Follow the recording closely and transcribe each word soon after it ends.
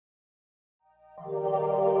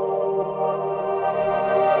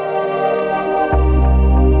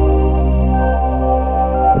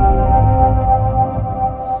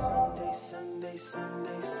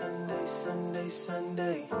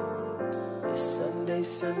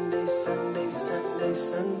Sunday, Sunday, Sunday, Sunday,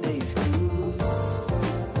 Sunday school.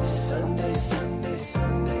 Sunday, Sunday,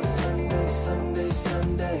 Sunday, Sunday, Sunday,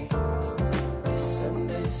 Sunday.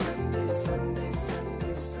 Sunday, Sunday, Sunday,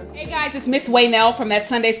 Sunday, Sunday. Hey guys, it's Miss Waynell from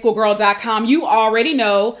ThatSundaySchoolGirl.com. You already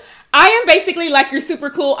know I am basically like your super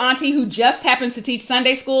cool auntie who just happens to teach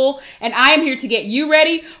Sunday school, and I am here to get you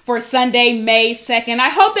ready for Sunday, May 2nd. I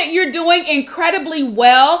hope that you're doing incredibly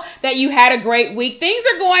well, that you had a great week. Things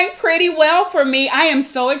are going pretty well for me. I am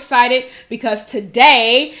so excited because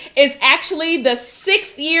today is actually the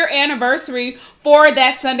 6th year anniversary for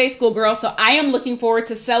That Sunday School Girl. So I am looking forward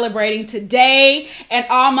to celebrating today and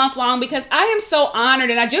all month long because I am so honored.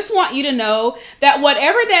 And I just want you to know that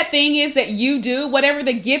whatever that thing is that you do, whatever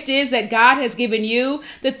the gift is that God has given you,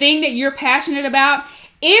 the thing that you're passionate about,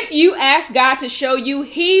 if you ask God to show you,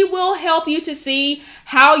 He will help you to see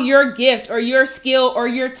how your gift or your skill or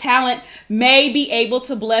your talent may be able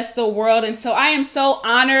to bless the world. And so I am so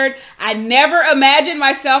honored. I never imagined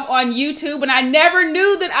myself on YouTube, and I never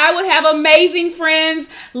knew that I would have amazing friends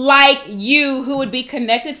like you who would be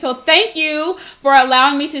connected. So thank you for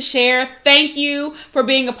allowing me to share. Thank you for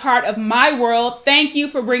being a part of my world. Thank you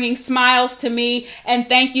for bringing smiles to me. And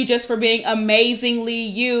thank you just for being amazingly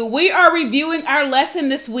you. We are reviewing our lesson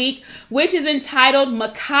this week, which is entitled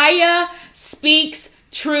Micaiah Speaks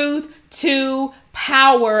Truth to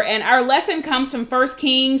Power. And our lesson comes from 1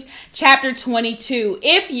 Kings chapter 22.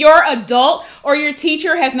 If your adult or your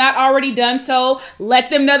teacher has not already done so, let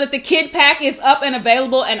them know that the kid pack is up and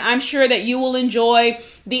available, and I'm sure that you will enjoy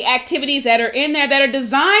the activities that are in there that are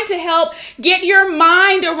designed to help get your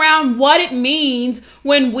mind around what it means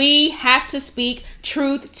when we have to speak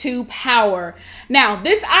truth to power. Now,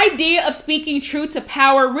 this idea of speaking truth to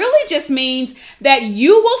power really just means that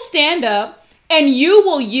you will stand up and you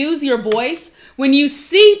will use your voice when you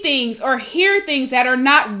see things or hear things that are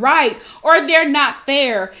not right or they're not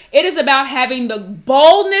fair. It is about having the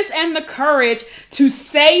boldness and the courage to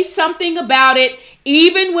say something about it,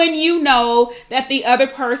 even when you know that the other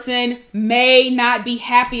person may not be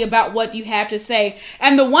happy about what you have to say.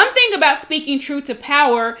 And the one thing about speaking truth to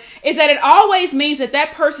power is that it always means that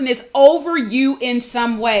that person is over you in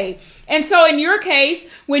some way. And so in your case,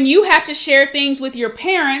 when you have to share things with your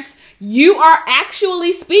parents, you are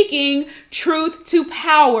actually speaking truth to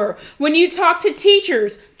power. When you talk to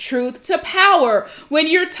teachers, truth to power. When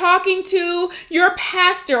you're talking to your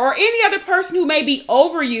pastor or any other person who may be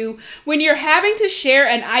over you, when you're having to share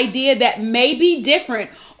an idea that may be different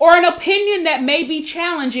or an opinion that may be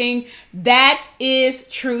challenging, that is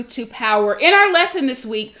truth to power. In our lesson this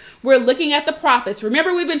week, we're looking at the prophets.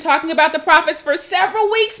 Remember, we've been talking about the prophets for several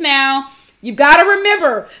weeks now. You've got to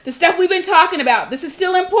remember the stuff we've been talking about. This is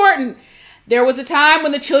still important. There was a time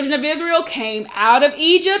when the children of Israel came out of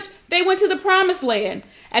Egypt. They went to the promised land.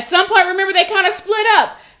 At some point, remember, they kind of split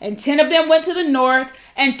up, and 10 of them went to the north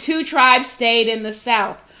and 2 tribes stayed in the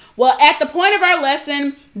south. Well, at the point of our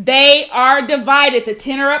lesson, they are divided. The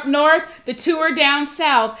 10 are up north, the 2 are down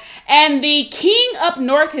south. And the king up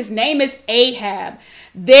north, his name is Ahab.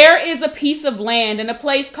 There is a piece of land in a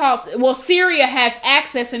place called, Syria has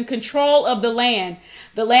access and control of the land.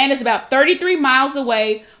 The land is about 33 miles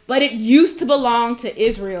away, but it used to belong to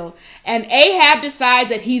Israel. And Ahab decides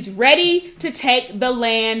that he's ready to take the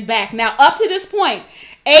land back. Now, up to this point,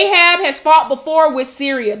 Ahab has fought before with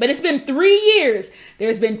Syria, but it's been 3 years.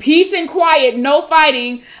 There's been peace and quiet, no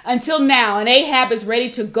fighting until now. And Ahab is ready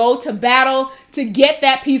to go to battle to get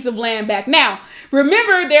that piece of land back. Now,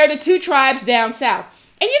 remember, there are the 2 tribes down south.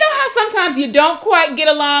 And you know how sometimes you don't quite get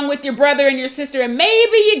along with your brother and your sister, and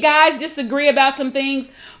maybe you guys disagree about some things,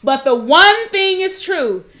 but the one thing is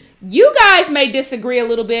true. You guys may disagree a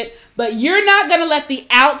little bit, but you're not going to let the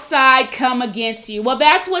outside come against you. Well,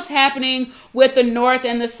 that's what's happening with the North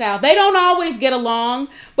and the South. They don't always get along,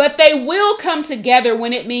 but they will come together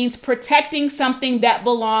when it means protecting something that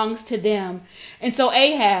belongs to them. And so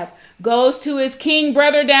Ahab goes to his king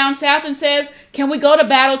brother down south and says, "Can we go to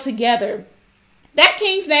battle together?" That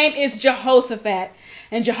king's name is Jehoshaphat.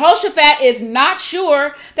 And Jehoshaphat is not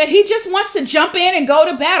sure that he just wants to jump in and go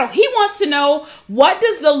to battle. He wants to know, what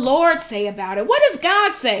does the Lord say about it? What does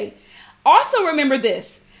God say? Also remember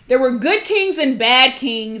this. There were good kings and bad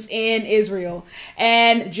kings in Israel.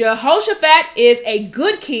 And Jehoshaphat is a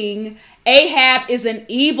good king. Ahab is an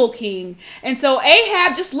evil king. And so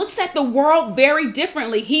Ahab just looks at the world very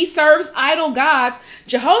differently. He serves idol gods.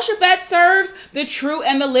 Jehoshaphat serves the true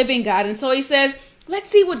and the living God. And so he says, let's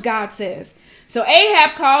see what God says. So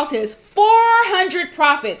Ahab calls his 400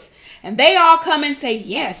 prophets, and they all come and say,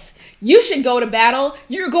 yes, you should go to battle.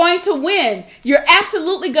 You're going to win. You're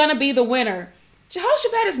absolutely going to be the winner.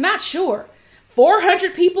 Jehoshaphat is not sure.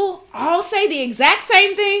 400 people all say the exact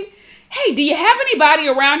same thing? Hey, do you have anybody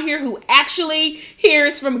around here who actually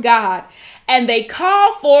hears from God? And they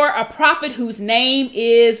call for a prophet whose name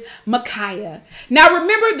is Micaiah. Now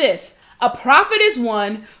remember this, a prophet is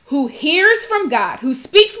one who hears from God, who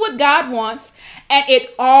speaks what God wants, and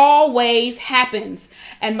it always happens.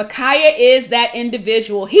 And Micaiah is that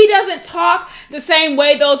individual. He doesn't talk the same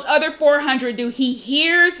way those other 400 do. He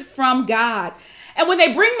hears from God. And when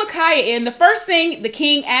they bring Micaiah in, the first thing the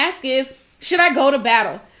king asks is, should I go to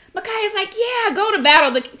battle? Micaiah's like, yeah, go to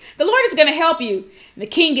battle. The Lord is going to help you. And the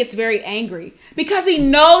king gets very angry because he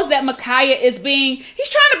knows that Micaiah he's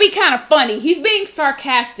trying to be kind of funny. He's being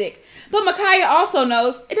sarcastic. But Micaiah also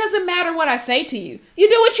knows it doesn't matter what I say to you. You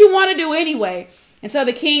do what you want to do anyway. And so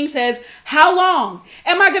the king says, how long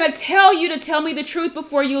am I going to tell you to tell me the truth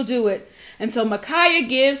before you'll do it? And so Micaiah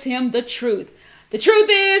gives him the truth. The truth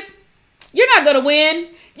is, you're not going to win.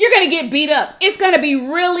 You're going to get beat up. It's going to be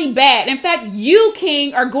really bad. In fact, you,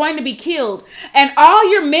 king, are going to be killed. And all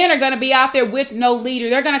your men are going to be out there with no leader.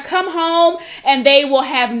 They're going to come home and they will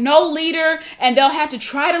have no leader and they'll have to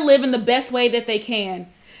try to live in the best way that they can.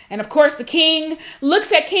 And of course, the king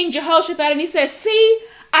looks at King Jehoshaphat and he says, see,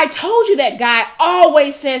 I told you that guy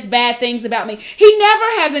always says bad things about me. He never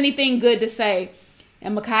has anything good to say.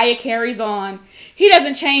 And Micaiah carries on. He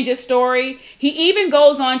doesn't change his story. He even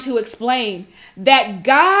goes on to explain that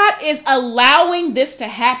God is allowing this to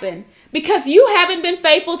happen because you haven't been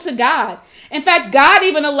faithful to God. In fact, God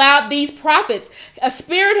even allowed these prophets. A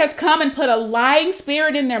spirit has come and put a lying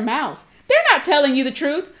spirit in their mouths. They're not telling you the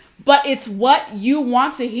truth, but it's what you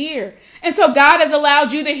want to hear. And so God has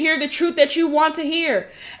allowed you to hear the truth that you want to hear.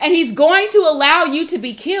 And he's going to allow you to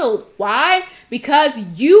be killed. Why? Because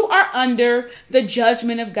you are under the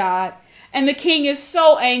judgment of God. And the king is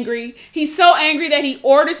so angry. He's so angry that he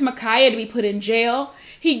orders Micaiah to be put in jail.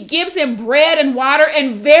 He gives him bread and water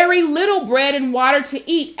and very little bread and water to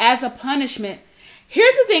eat as a punishment.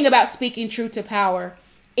 Here's the thing about speaking truth to power.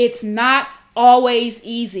 It's not always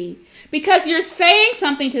easy because you're saying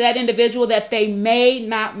something to that individual that they may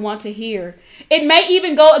not want to hear. It may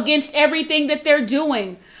even go against everything that they're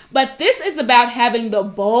doing. But this is about having the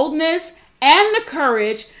boldness and the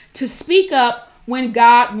courage to speak up when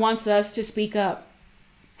God wants us to speak up.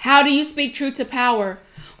 How do you speak truth to power?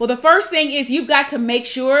 Well, the first thing is you've got to make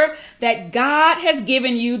sure that God has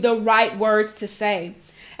given you the right words to say.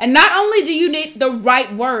 And not only do you need the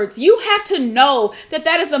right words, you have to know that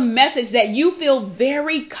that is a message that you feel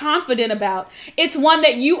very confident about. It's one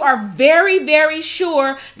that you are very, very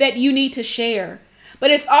sure that you need to share. But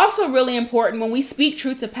it's also really important when we speak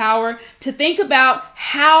truth to power to think about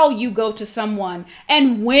how you go to someone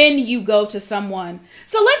and when you go to someone.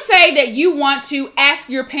 So let's say that you want to ask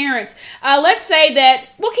your parents. Let's say that,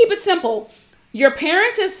 we'll keep it simple. Your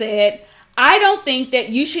parents have said, I don't think that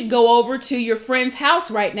you should go over to your friend's house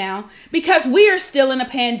right now because we are still in a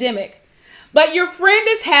pandemic. But your friend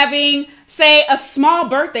is having, say, a small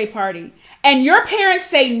birthday party and your parents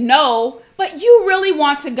say no, but you really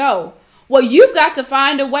want to go. Well, you've got to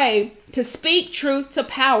find a way to speak truth to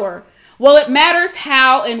power. Well, it matters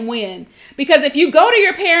how and when. Because if you go to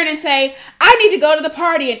your parent and say, I need to go to the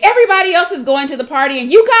party and everybody else is going to the party and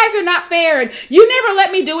you guys are not fair and you never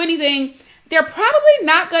let me do anything, they're probably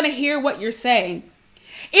not going to hear what you're saying.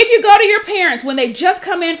 If you go to your parents when they just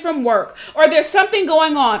come in from work or there's something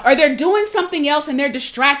going on or they're doing something else and they're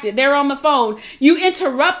distracted, they're on the phone, you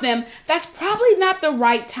interrupt them, that's probably not the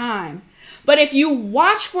right time. But if you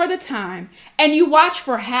watch for the time and you watch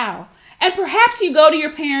for how, and perhaps you go to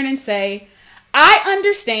your parent and say, I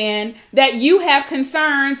understand that you have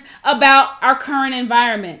concerns about our current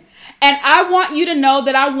environment, and I want you to know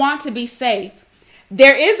that I want to be safe.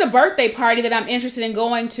 There is a birthday party that I'm interested in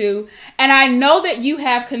going to, and I know that you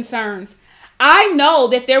have concerns. I know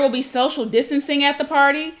that there will be social distancing at the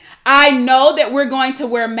party. I know that we're going to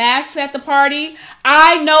wear masks at the party.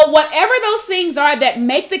 I know whatever those things are that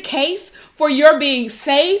make the case for your being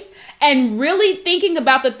safe and really thinking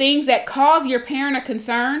about the things that cause your parent a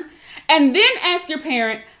concern. And then ask your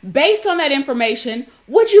parent, based on that information,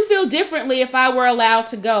 would you feel differently if I were allowed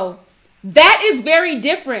to go? That is very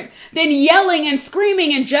different than yelling and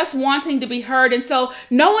screaming and just wanting to be heard. And so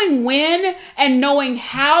knowing when and knowing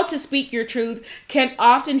how to speak your truth can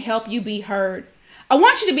often help you be heard. I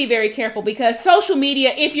want you to be very careful because social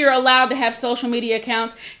media, if you're allowed to have social media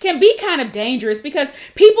accounts, can be kind of dangerous because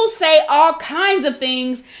people say all kinds of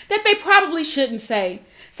things that they probably shouldn't say.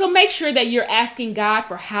 So make sure that you're asking God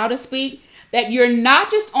for how to speak, that you're not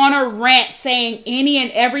just on a rant saying any and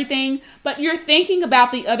everything, but you're thinking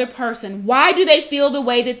about the other person. Why do they feel the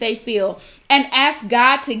way that they feel? And ask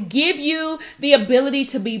God to give you the ability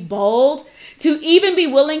to be bold, to even be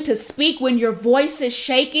willing to speak when your voice is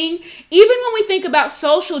shaking. Even when we think about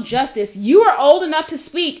social justice, you are old enough to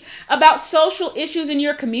speak about social issues in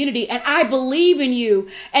your community, and I believe in you,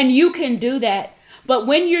 and you can do that. But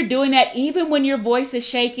when you're doing that, even when your voice is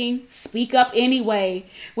shaking, speak up anyway.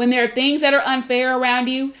 When there are things that are unfair around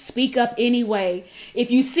you, speak up anyway.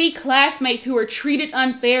 If you see classmates who are treated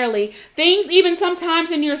unfairly, things even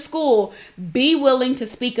sometimes in your school, be willing to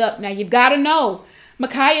speak up. Now, you've got to know,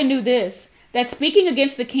 Micaiah knew this, that speaking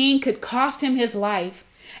against the king could cost him his life.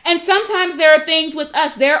 And sometimes there are things with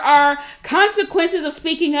us. There are consequences of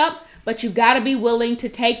speaking up, but you've got to be willing to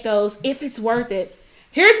take those if it's worth it.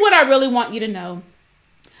 Here's what I really want you to know.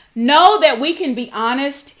 Know that we can be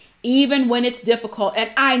honest even when it's difficult.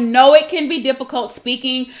 And I know it can be difficult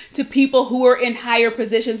speaking to people who are in higher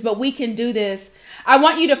positions, but we can do this. I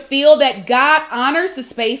want you to feel that God honors the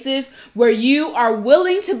spaces where you are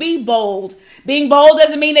willing to be bold. Being bold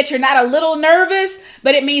doesn't mean that you're not a little nervous,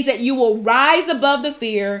 but it means that you will rise above the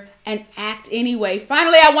fear and act anyway.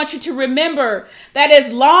 Finally, I want you to remember that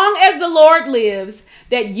as long as the Lord lives,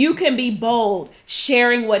 that you can be bold,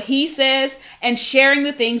 sharing what he says and sharing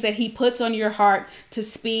the things that he puts on your heart to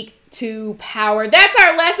speak to power. That's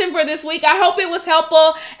our lesson for this week. I hope it was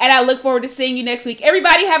helpful, and I look forward to seeing you next week.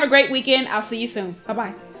 Everybody have a great weekend. I'll see you soon.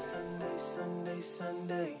 Bye-bye.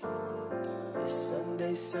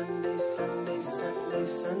 Sunday school.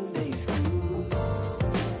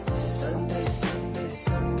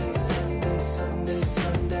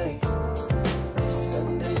 Sunday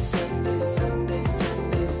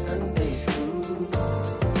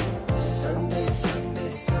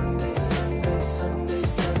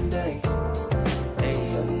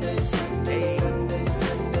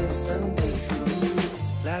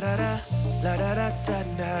La da da da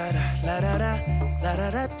da la da da la da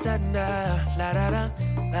da da da la da da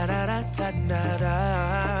la da da da da la da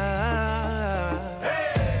da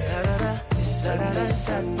la da da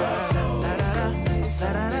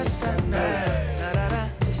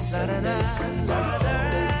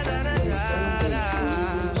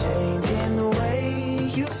changing the way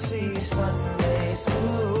you see Sunday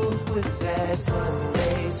school with that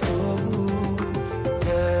Sunday school.